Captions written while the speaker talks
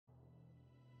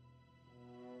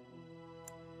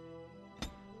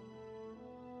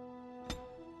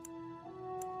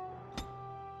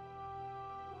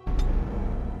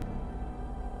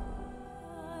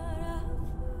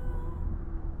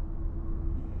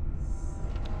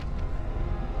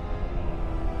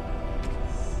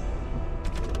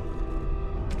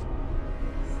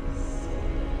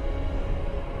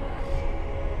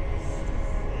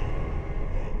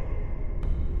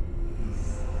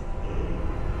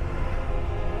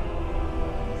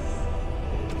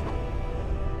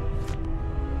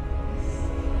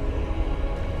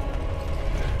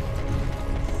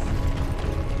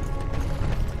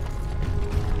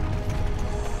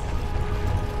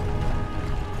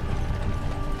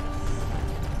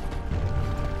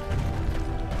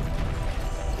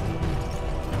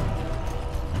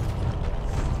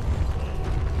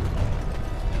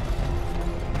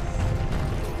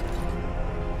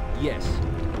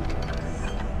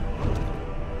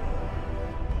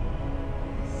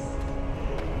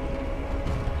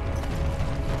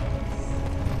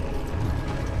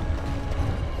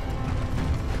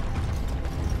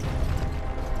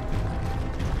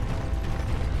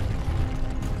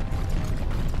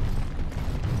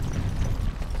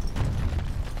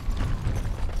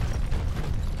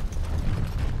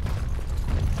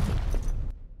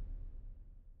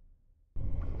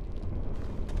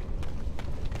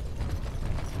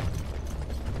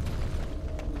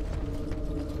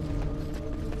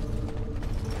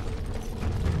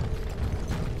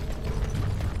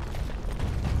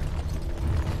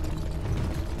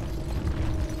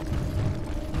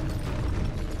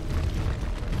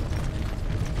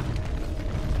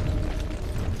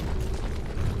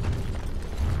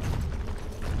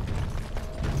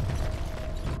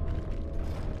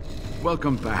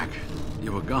Welcome back.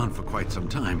 You were gone for quite some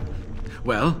time.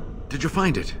 Well, did you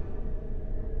find it?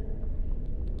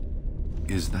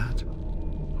 Is that?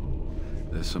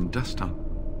 There's some dust on...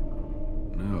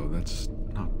 No, that's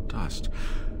not dust.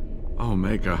 Oh,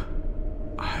 Maker,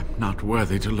 I'm not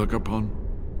worthy to look upon.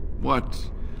 What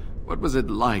was it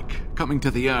like, coming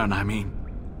to the urn, I mean?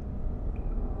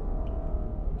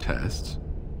 Tests?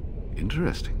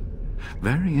 Interesting.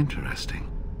 Very interesting.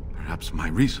 Perhaps my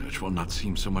research will not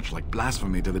seem so much like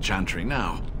blasphemy to the Chantry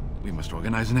now. We must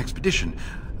organize an expedition.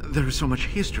 There is so much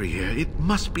history here, it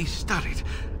must be studied.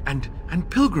 And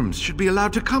pilgrims should be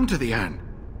allowed to come to the urn.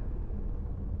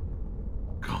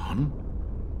 Gone?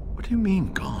 What do you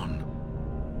mean, gone?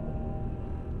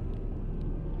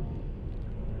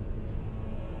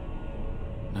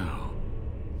 No.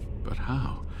 But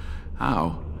how?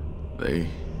 How? They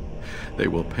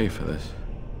will pay for this.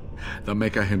 The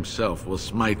Maker himself will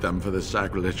smite them for this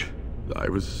sacrilege. I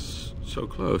was so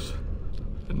close,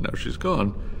 and now she's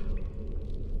gone.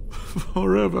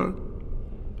 Forever.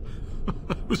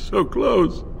 I was so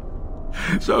close.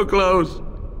 So close.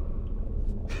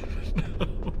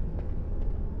 No.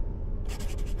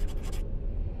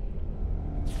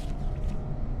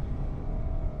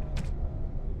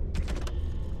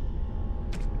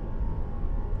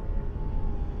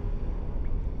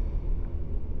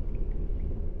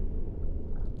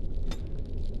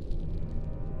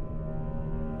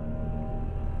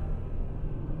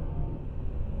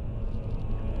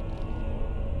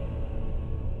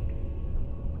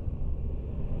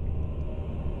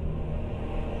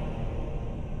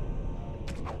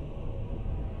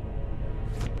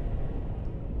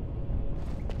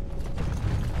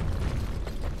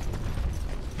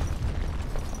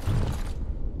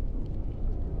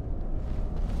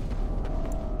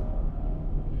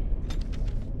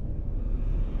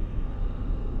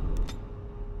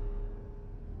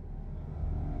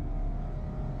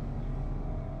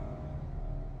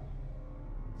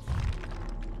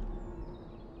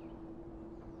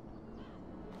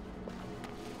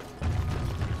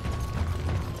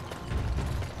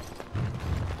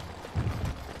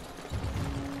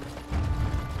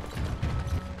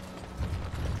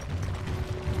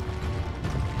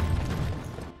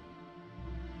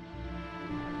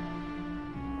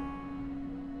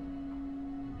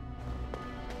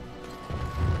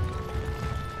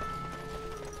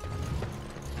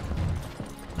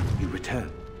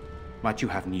 Might you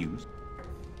have news?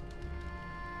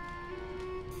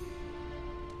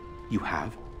 You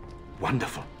have?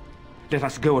 Wonderful. Let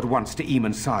us go at once to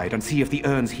Eamon's side and see if the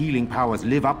urn's healing powers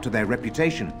live up to their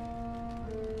reputation.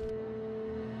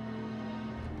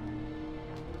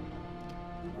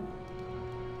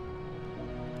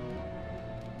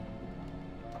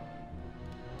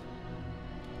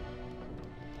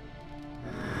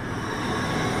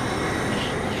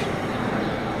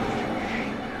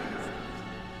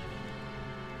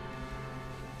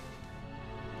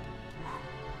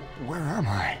 Where am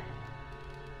I?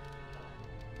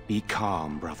 Be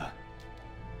calm, brother.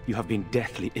 You have been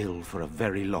deathly ill for a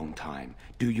very long time.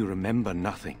 Do you remember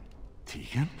nothing?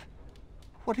 Teagan?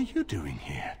 What are you doing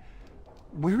here?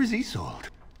 Where is Isolde?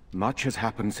 Much has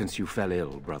happened since you fell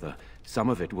ill, brother. Some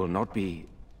of it will not be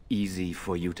easy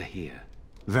for you to hear.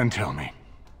 Then tell me.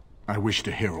 I wish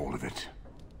to hear all of it.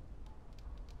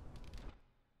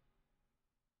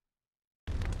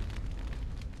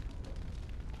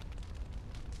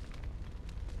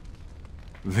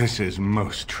 This is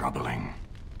most troubling.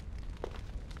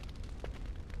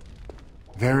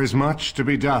 There is much to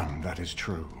be done, that is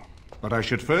true. But I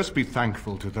should first be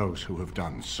thankful to those who have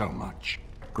done so much.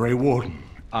 Grey Warden,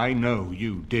 I know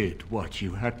you did what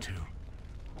you had to.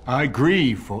 I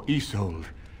grieve for Isolde,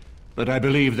 but I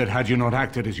believe that had you not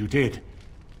acted as you did,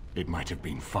 it might have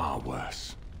been far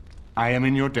worse. I am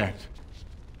in your debt.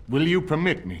 Will you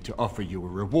permit me to offer you a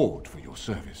reward for your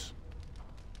service?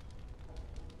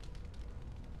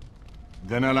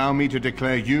 Then allow me to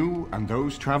declare you and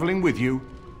those traveling with you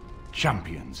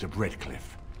champions of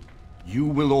Redcliffe. You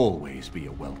will always be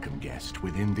a welcome guest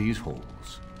within these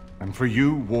halls. And for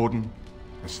you, Warden,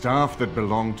 a staff that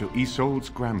belonged to Isolde's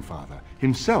grandfather,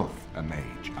 himself a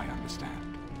mage, I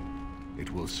understand.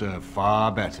 It will serve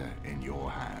far better in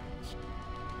your hands.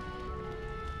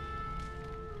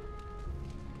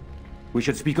 We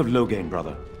should speak of Loghain,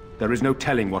 brother. There is no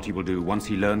telling what he will do once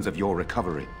he learns of your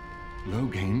recovery.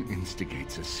 Loghain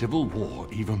instigates a civil war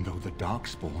even though the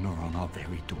Darkspawn are on our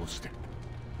very doorstep.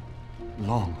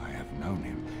 Long I have known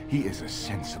him. He is a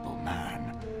sensible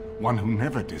man, one who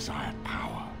never desired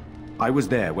power. I was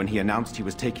there when he announced he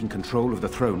was taking control of the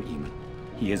throne, Eamon.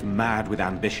 He is mad with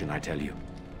ambition, I tell you.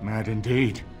 Mad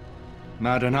indeed.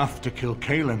 Mad enough to kill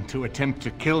Kaelan, to attempt to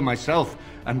kill myself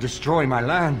and destroy my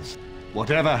lands.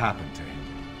 Whatever happened to him,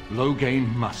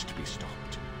 Loghain must be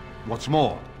stopped. What's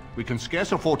more, we can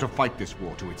scarce afford to fight this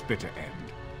war to its bitter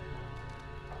end.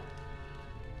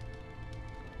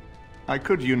 I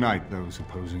could unite those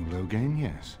opposing Loghain,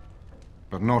 yes.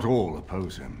 But not all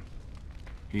oppose him.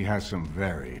 He has some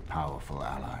very powerful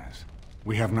allies.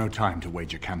 We have no time to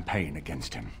wage a campaign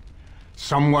against him.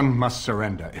 Someone must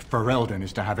surrender if Ferelden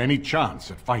is to have any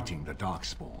chance at fighting the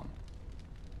Darkspawn.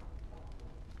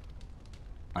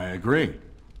 I agree.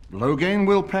 Loghain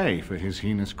will pay for his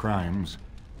heinous crimes,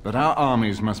 but our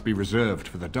armies must be reserved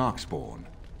for the Darkspawn,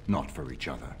 not for each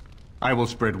other. I will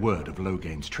spread word of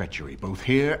Loghain's treachery, both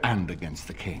here and against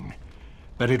the king.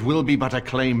 But it will be but a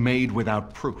claim made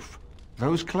without proof.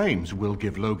 Those claims will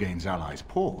give Loghain's allies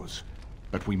pause,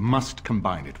 but we must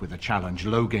combine it with a challenge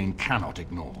Loghain cannot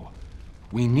ignore.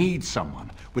 We need someone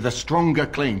with a stronger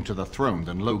claim to the throne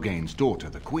than Loghain's daughter,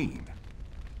 the Queen.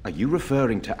 Are you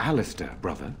referring to Alistair,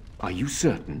 brother? Are you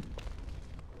certain?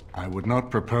 I would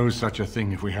not propose such a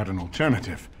thing if we had an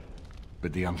alternative,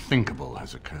 but the unthinkable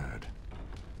has occurred.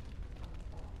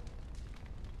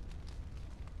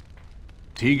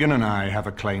 Teagan and I have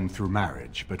a claim through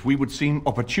marriage, but we would seem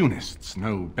opportunists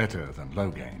no better than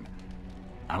Loghain.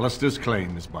 Alistair's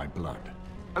claim is by blood.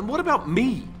 And what about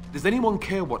me? Does anyone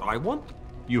care what I want?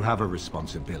 You have a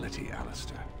responsibility,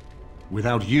 Alistair.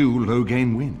 Without you,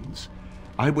 Loghain wins.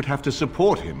 I would have to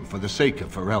support him for the sake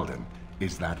of Ferelden.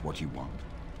 Is that what you want?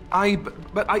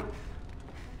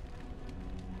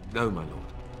 No, my lord.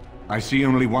 I see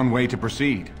only one way to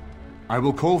proceed. I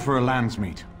will call for a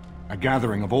landsmeet, a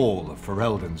gathering of all of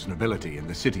Ferelden's nobility in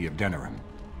the city of Denerim.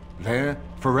 There,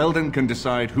 Ferelden can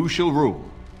decide who shall rule,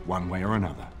 one way or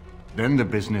another. Then the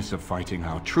business of fighting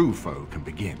our true foe can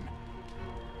begin.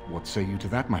 What say you to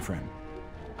that, my friend?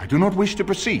 I do not wish to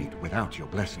proceed without your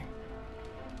blessing.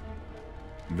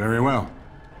 Very well.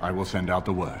 I will send out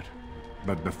the word.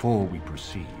 But before we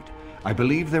proceed, I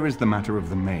believe there is the matter of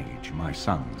the mage, my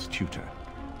son's tutor.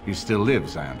 He still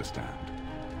lives, I understand.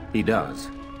 He does.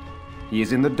 He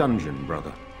is in the dungeon,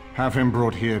 brother. Have him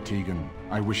brought here, Teagan.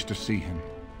 I wish to see him.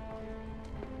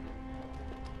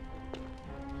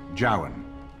 Jowan,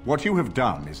 what you have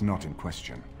done is not in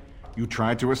question. You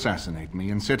tried to assassinate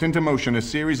me and set into motion a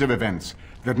series of events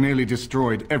that nearly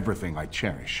destroyed everything I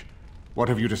cherish. What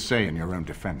have you to say in your own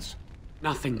defense?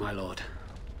 Nothing, my lord.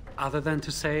 Other than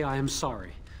to say I am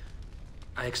sorry.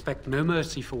 I expect no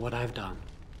mercy for what I've done.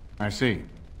 I see.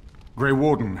 Grey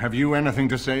Warden, have you anything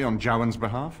to say on Jowan's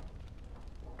behalf?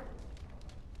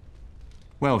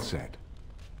 Well said.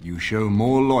 You show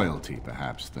more loyalty,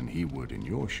 perhaps, than he would in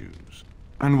your shoes.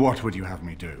 And what would you have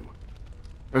me do?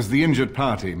 As the injured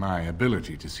party, my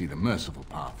ability to see the merciful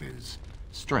path is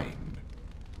strained.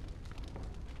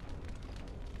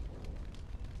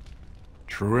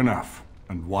 True enough,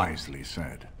 and wisely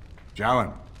said.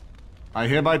 Jowan, I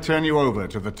hereby turn you over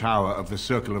to the Tower of the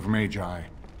Circle of Magi.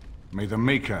 May the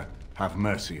Maker have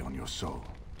mercy on your soul.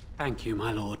 Thank you,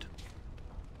 my lord.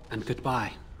 And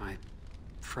goodbye, my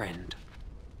friend.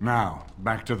 Now,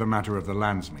 back to the matter of the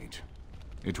landsmeet.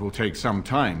 It will take some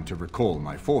time to recall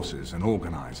my forces and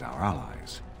organize our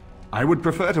allies. I would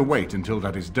prefer to wait until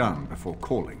that is done before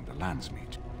calling the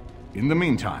landsmeet. In the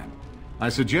meantime, I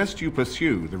suggest you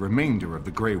pursue the remainder of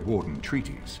the Grey Warden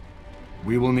treaties.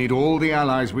 We will need all the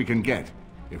allies we can get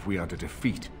if we are to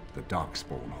defeat the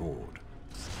Darkspawn Horde.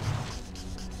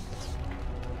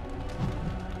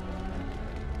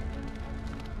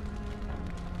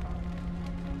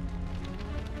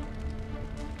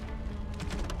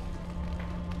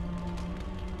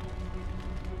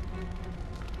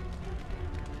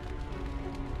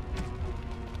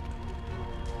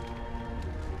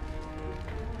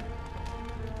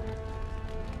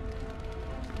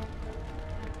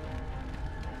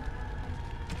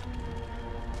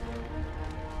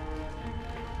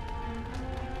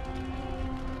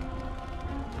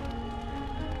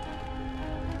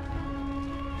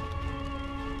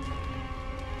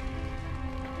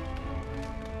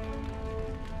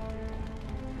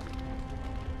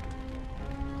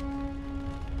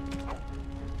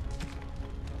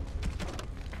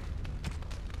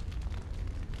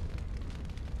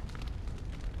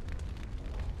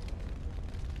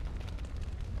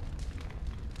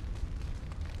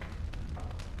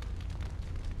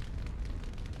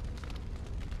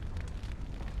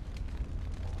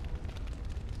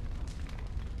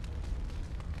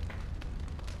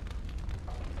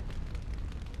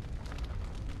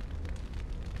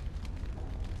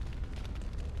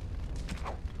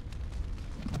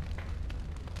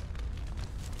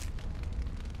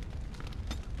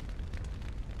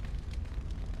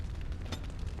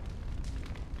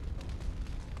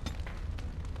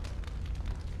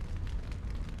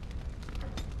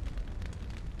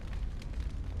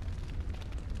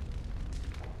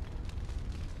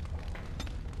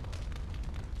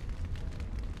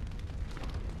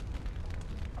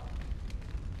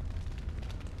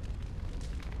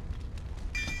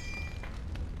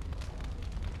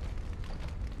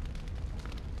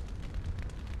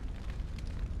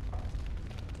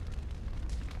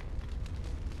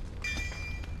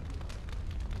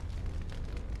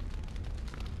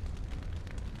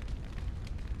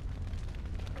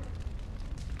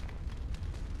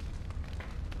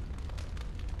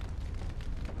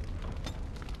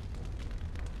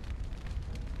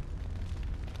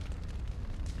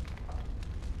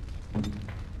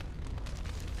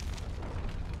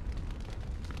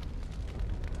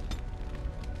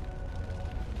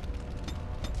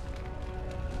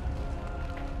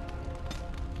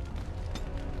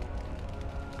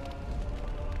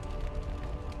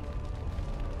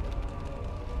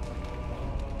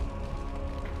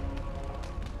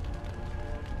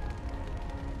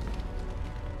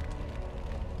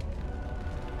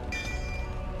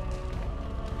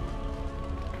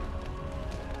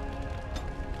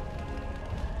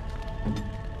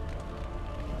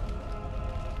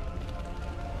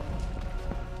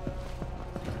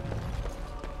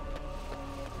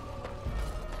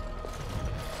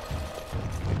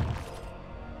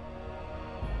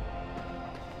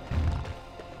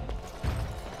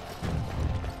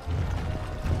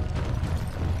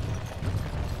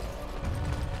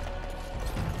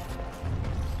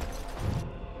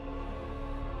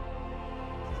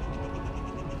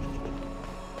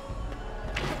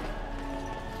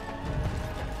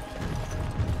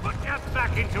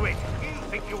 Back into it. You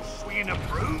think you're swinging a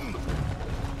broom?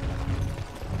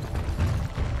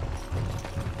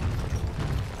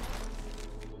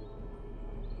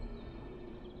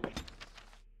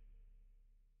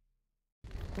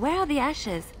 Where are the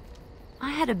ashes? I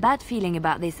had a bad feeling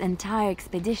about this entire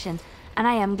expedition, and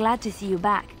I am glad to see you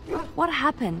back. What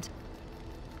happened?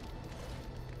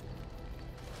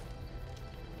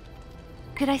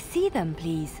 Could I see them,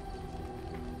 please?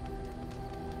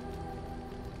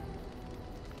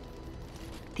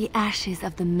 The ashes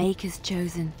of the Maker's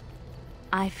Chosen.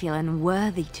 I feel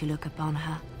unworthy to look upon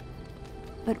her.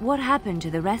 But what happened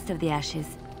to the rest of the ashes?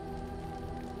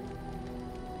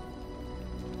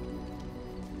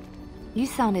 You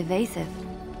sound evasive.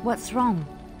 What's wrong?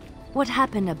 What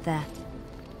happened up there?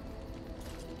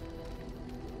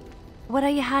 What are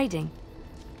you hiding?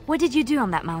 What did you do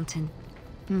on that mountain?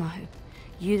 No,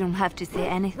 you don't have to say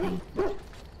anything.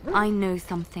 I know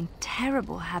something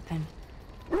terrible happened.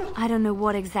 I don't know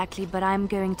what exactly, but I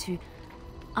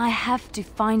have to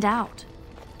find out.